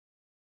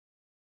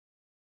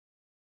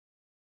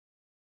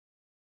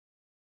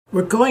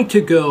We're going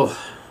to go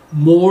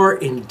more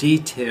in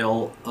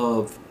detail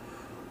of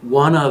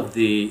one of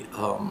the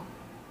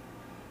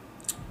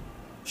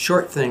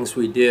short things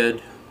we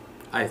did,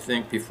 I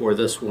think, before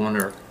this one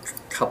or a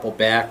couple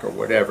back or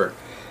whatever.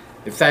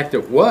 In fact,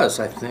 it was,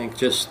 I think,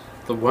 just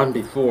the one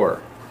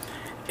before.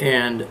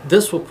 And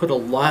this will put a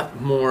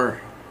lot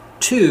more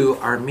to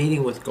our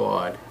meeting with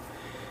God.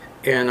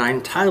 And I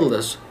entitled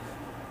this,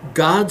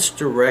 God's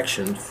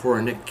Direction for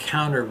an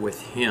Encounter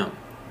with Him.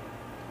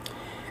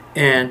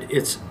 And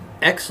it's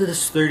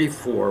Exodus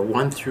 34,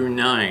 1 through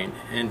 9.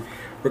 And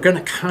we're going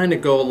to kind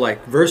of go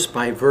like verse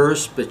by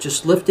verse, but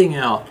just lifting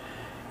out,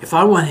 if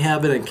I want to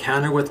have an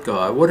encounter with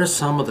God, what are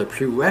some of the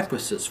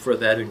prerequisites for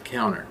that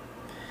encounter?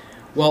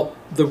 Well,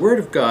 the Word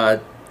of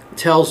God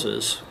tells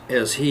us,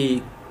 as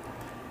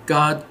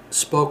God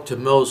spoke to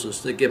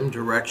Moses to give him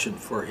direction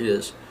for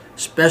his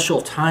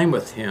special time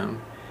with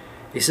him,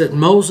 he said,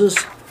 Moses,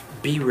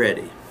 be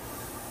ready.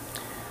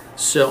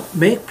 So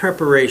make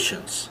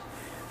preparations.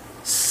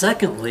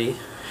 Secondly,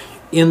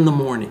 in the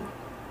morning.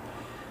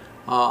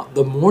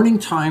 The morning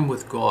time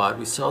with God,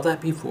 we saw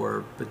that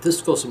before, but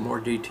this goes in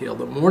more detail.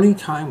 The morning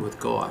time with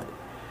God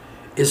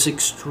is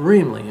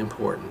extremely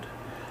important.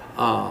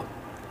 I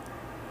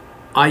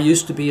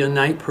used to be a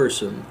night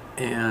person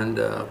and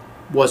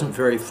wasn't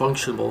very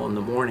functional in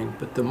the morning,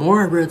 but the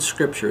more I read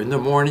Scripture, in the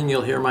morning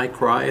you'll hear my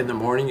cry, in the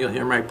morning you'll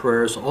hear my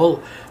prayers,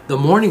 all the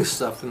morning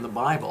stuff in the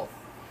Bible.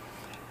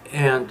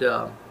 And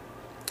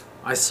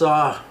I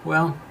saw,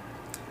 well,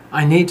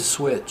 I need to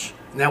switch.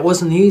 And that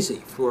wasn't easy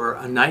for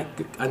a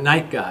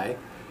night guy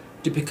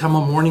to become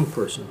a morning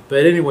person.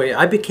 But anyway,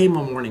 I became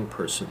a morning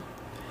person.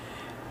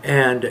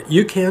 And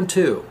you can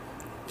too,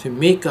 to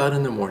meet God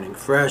in the morning,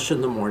 fresh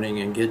in the morning,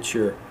 and get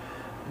your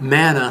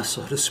manna,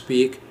 so to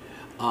speak,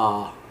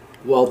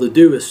 while the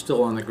dew is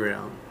still on the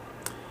ground.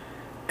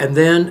 And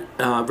then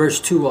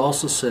verse 2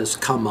 also says,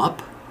 come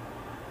up.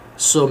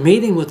 So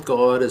meeting with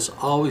God is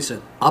always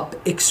an up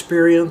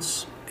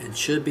experience and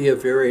should be a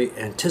very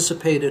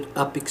anticipated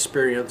up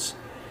experience.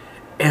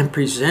 And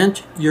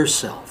present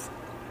yourself.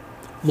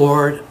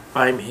 Lord,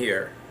 I'm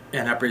here.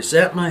 And I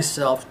present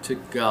myself to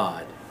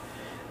God.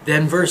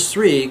 Then verse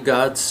 3,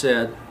 God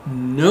said,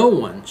 no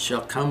one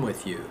shall come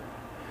with you.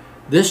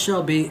 This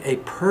shall be a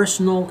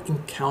personal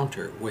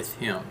encounter with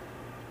Him.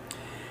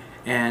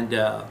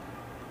 And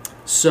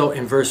so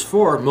in verse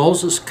 4,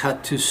 Moses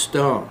cut 2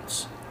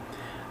 stones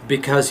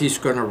because he's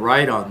going to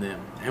write on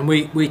them. And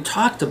we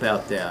talked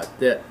about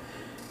that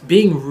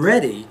being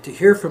ready to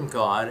hear from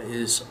God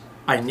is,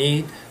 I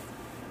need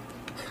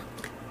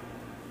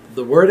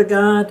the Word of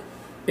God,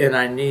 and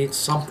I need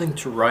something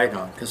to write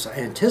on because I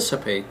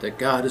anticipate that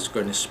God is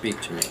going to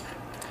speak to me.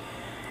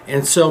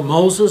 And so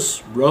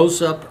Moses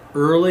rose up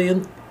early,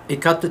 and he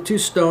cut the 2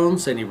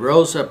 stones, and he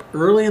rose up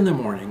early in the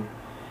morning,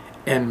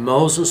 and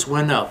Moses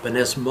went up. And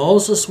as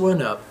Moses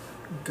went up,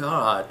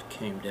 God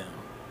came down.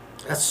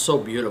 That's so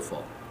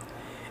beautiful.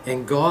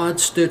 And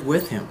God stood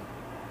with him,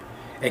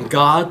 and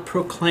God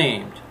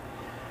proclaimed.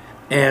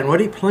 And what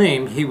he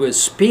proclaimed, he was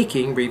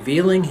speaking,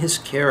 revealing his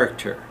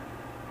character.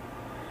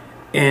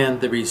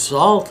 And the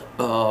result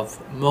of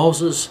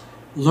Moses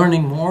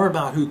learning more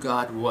about who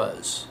God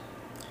was,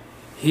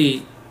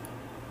 he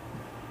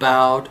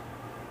bowed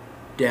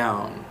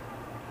down.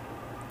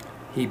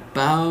 He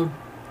bowed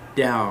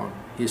down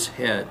his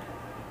head.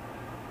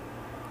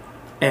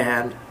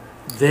 And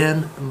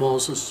then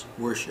Moses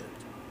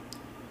worshiped.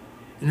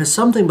 And there's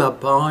something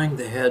about bowing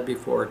the head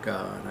before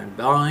God. I'm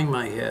bowing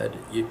my head.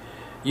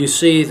 You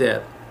see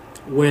that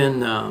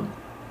when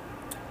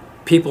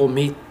people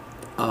meet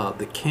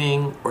the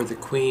king or the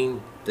queen,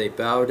 they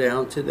bow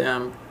down to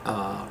them,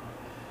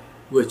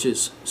 which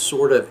is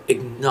sort of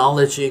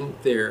acknowledging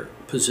their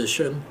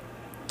position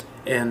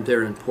and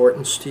their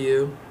importance to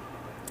you.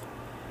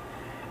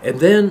 And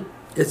then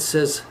it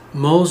says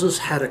Moses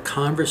had a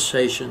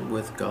conversation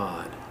with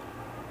God.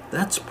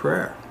 That's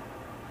prayer.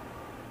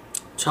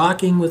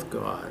 Talking with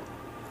God,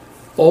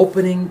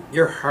 opening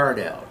your heart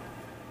out.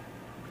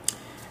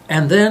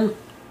 And then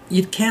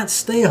you can't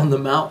stay on the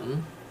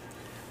mountain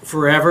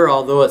forever,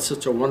 although it's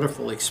such a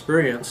wonderful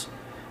experience.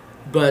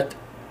 But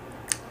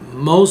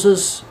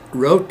Moses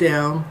wrote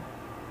down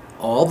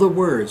all the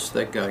words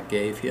that God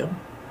gave him,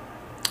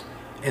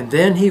 and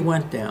then he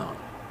went down.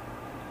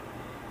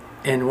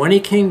 And when he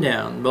came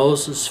down,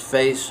 Moses'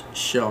 face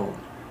shone,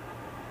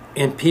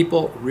 and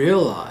people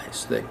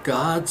realized that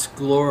God's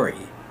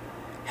glory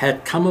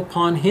had come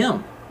upon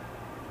him,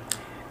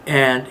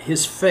 and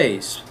his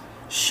face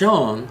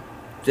shone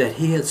that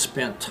he had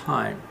spent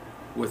time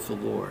with the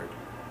Lord.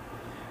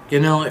 You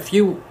know, if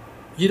you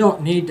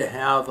don't need to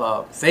have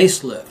a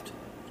facelift.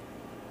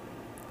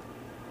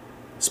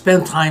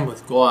 Spend time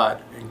with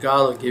God, and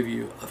God will give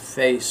you a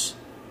face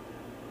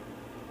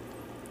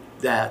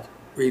that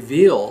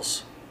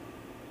reveals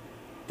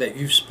that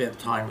you've spent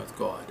time with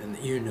God and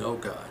that you know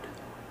God.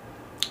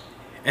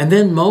 And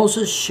then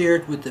Moses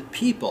shared with the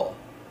people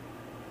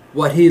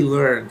what he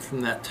learned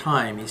from that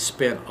time he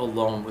spent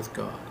alone with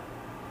God.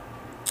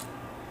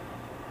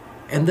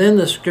 And then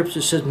the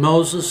scripture says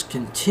Moses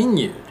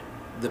continued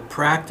the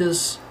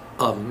practice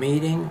of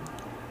meeting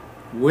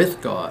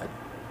with God,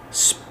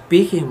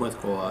 speaking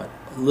with God,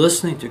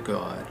 listening to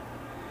God,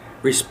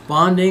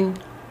 responding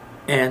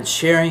and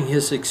sharing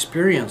his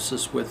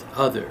experiences with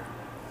others.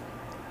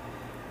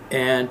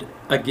 And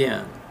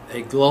again,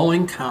 a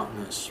glowing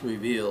countenance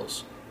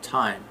reveals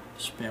time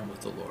spent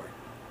with the Lord.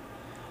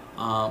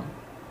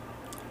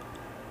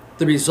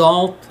 The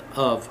result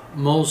of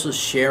Moses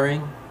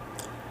sharing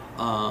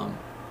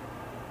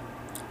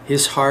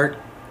his heart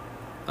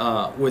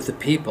with the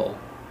people,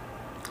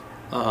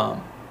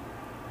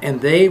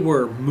 and they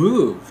were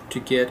moved to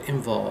get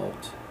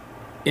involved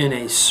in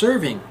a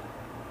serving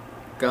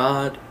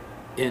God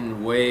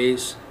in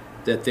ways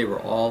that they were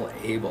all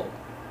able.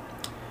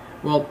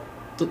 Well,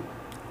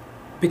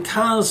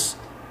 because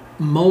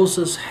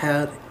Moses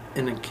had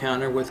an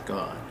encounter with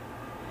God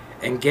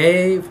and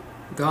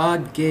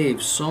God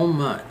gave so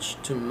much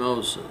to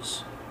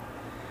Moses,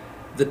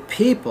 the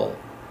people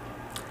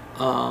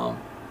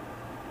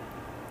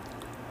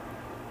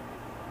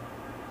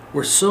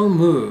were so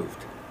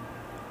moved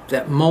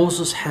that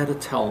Moses had to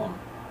tell them,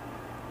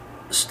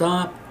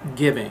 stop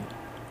giving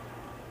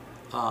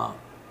the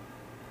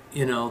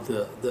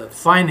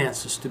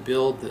finances to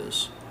build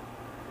this,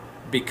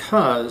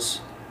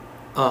 because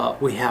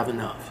we have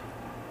enough.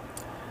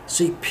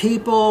 See,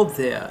 people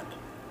that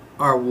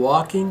are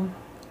walking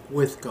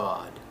with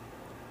God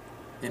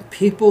and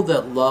people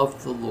that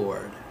love the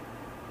Lord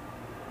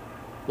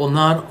will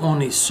not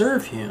only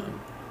serve him,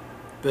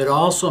 but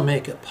also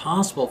make it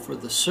possible for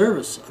the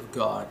service of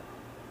God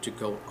to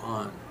go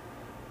on.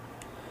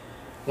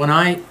 When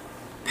I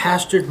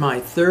pastored my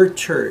third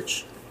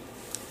church,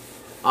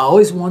 I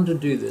always wanted to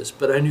do this,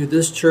 but I knew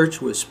this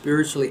church was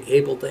spiritually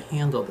able to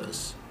handle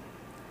this.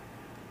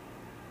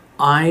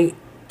 I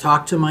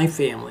talked to my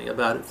family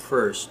about it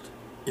first,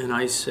 and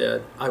I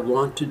said, I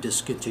want to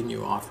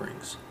discontinue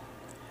offerings,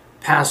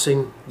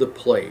 passing the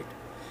plate.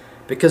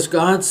 Because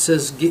God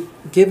says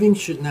giving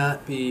should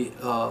not be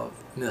of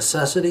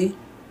necessity,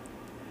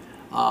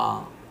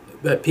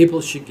 but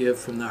people should give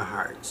from their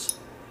hearts.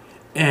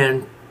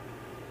 And,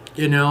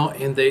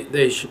 and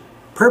they should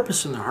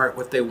purpose in their heart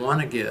what they want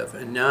to give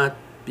and not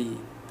be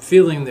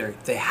feeling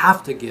they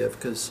have to give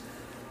because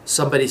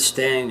somebody's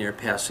standing there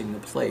passing the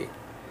plate.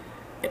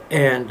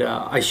 And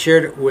I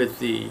shared it with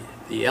the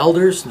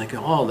elders, and they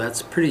go, oh,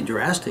 that's pretty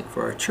drastic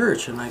for our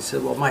church. And I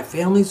said, well, my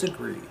family's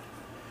agreed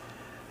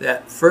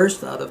that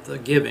first out of the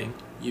giving,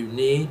 you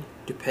need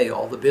to pay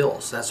all the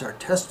bills. That's our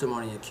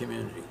testimony in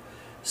community.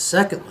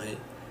 Secondly,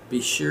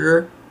 be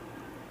sure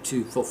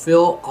to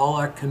fulfill all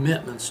our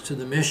commitments to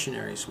the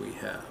missionaries we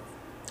have.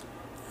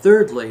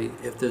 Thirdly,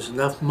 if there's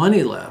enough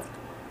money left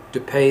to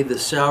pay the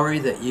salary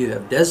that you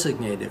have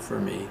designated for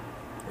me,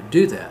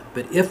 do that.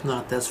 But if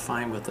not, that's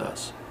fine with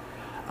us.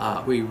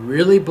 We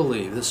really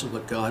believe this is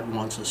what God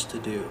wants us to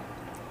do.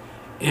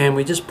 And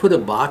we just put a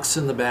box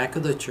in the back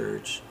of the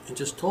church and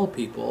just told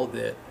people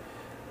that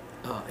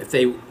if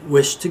they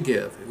wished to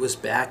give, it was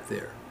back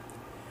there.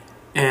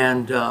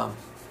 And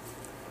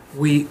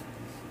we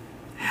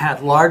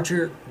had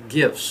larger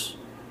gifts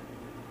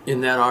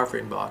in that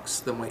offering box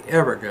than we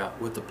ever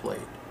got with the plate,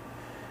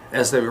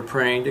 as they were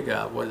praying to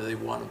God what they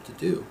wanted to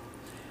do.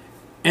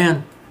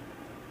 And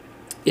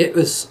it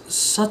was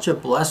such a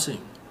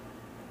blessing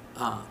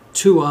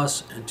to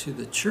us and to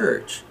the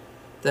church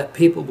that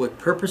people would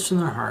purpose in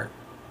their heart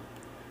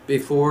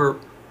before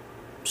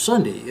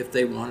Sunday if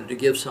they wanted to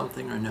give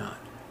something or not.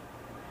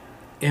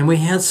 And we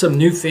had some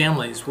new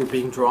families were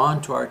being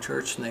drawn to our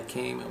church, and they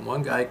came, and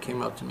one guy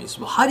came up to me and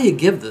said, well, how do you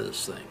give to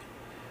this thing?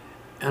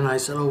 And I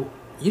said, oh,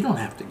 you don't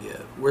have to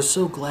give. We're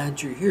so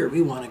glad you're here.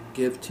 We want to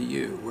give to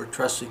you. We're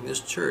trusting this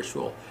church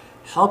will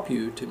help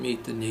you to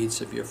meet the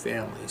needs of your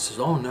family. He says,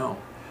 oh, no,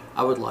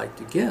 I would like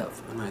to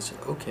give. And I said,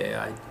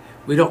 okay,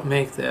 we don't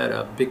make that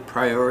a big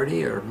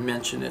priority or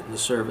mention it in the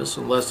service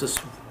unless it's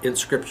in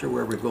Scripture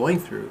where we're going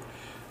through.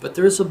 But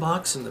there is a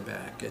box in the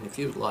back, and if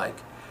you'd like,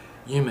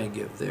 you may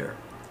give there.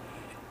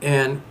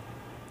 And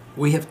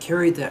we have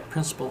carried that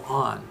principle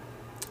on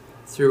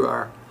through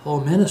our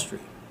whole ministry.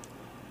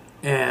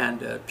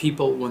 And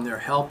people, when they're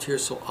helped here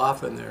so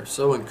often, they're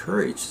so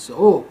encouraged. So,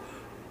 oh,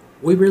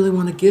 we really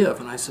want to give.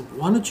 And I said,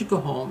 why don't you go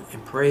home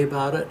and pray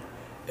about it?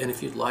 And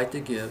if you'd like to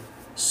give,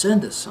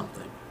 send us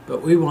something.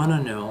 But we want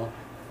to know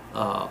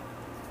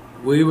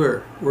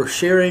we're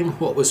sharing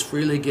what was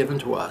freely given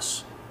to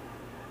us,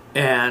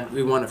 and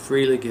we want to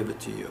freely give it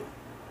to you.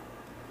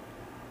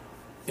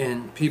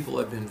 And people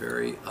have been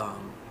very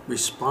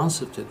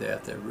responsive to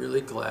that. They're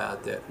really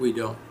glad that we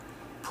don't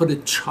put a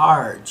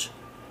charge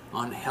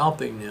on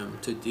helping them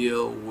to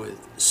deal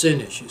with sin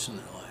issues in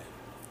their life.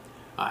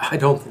 I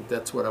don't think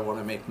that's what I want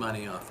to make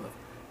money off of,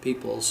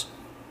 people's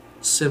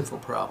sinful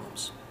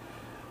problems.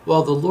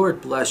 Well, the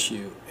Lord bless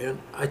you,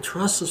 and I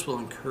trust this will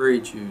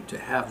encourage you to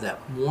have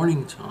that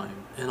morning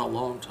time and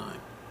alone time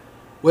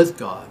with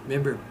God.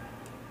 Remember,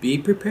 be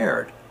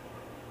prepared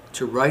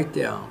to write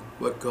down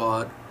what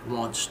God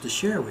wants to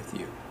share with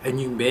you. And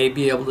you may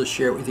be able to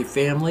share it with your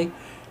family.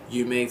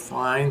 You may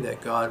find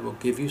that God will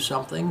give you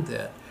something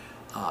that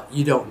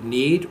you don't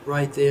need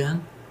right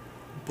then,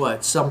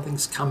 but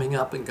something's coming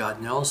up and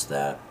God knows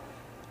that,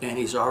 and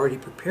He's already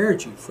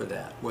prepared you for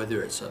that,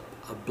 whether it's a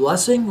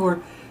blessing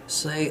or,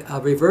 say, a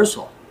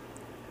reversal.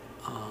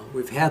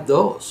 We've had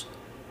those.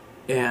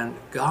 And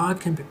God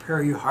can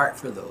prepare your heart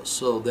for those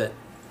so that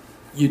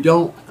you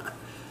don't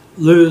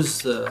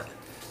lose the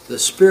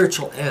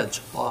spiritual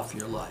edge off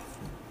your life.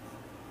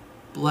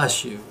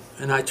 Bless you.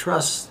 And I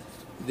trust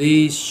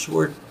these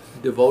short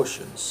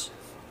devotions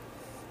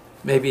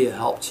may be a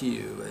help to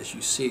you as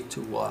you seek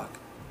to walk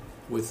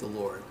with the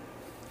Lord.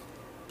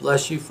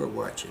 Bless you for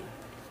watching.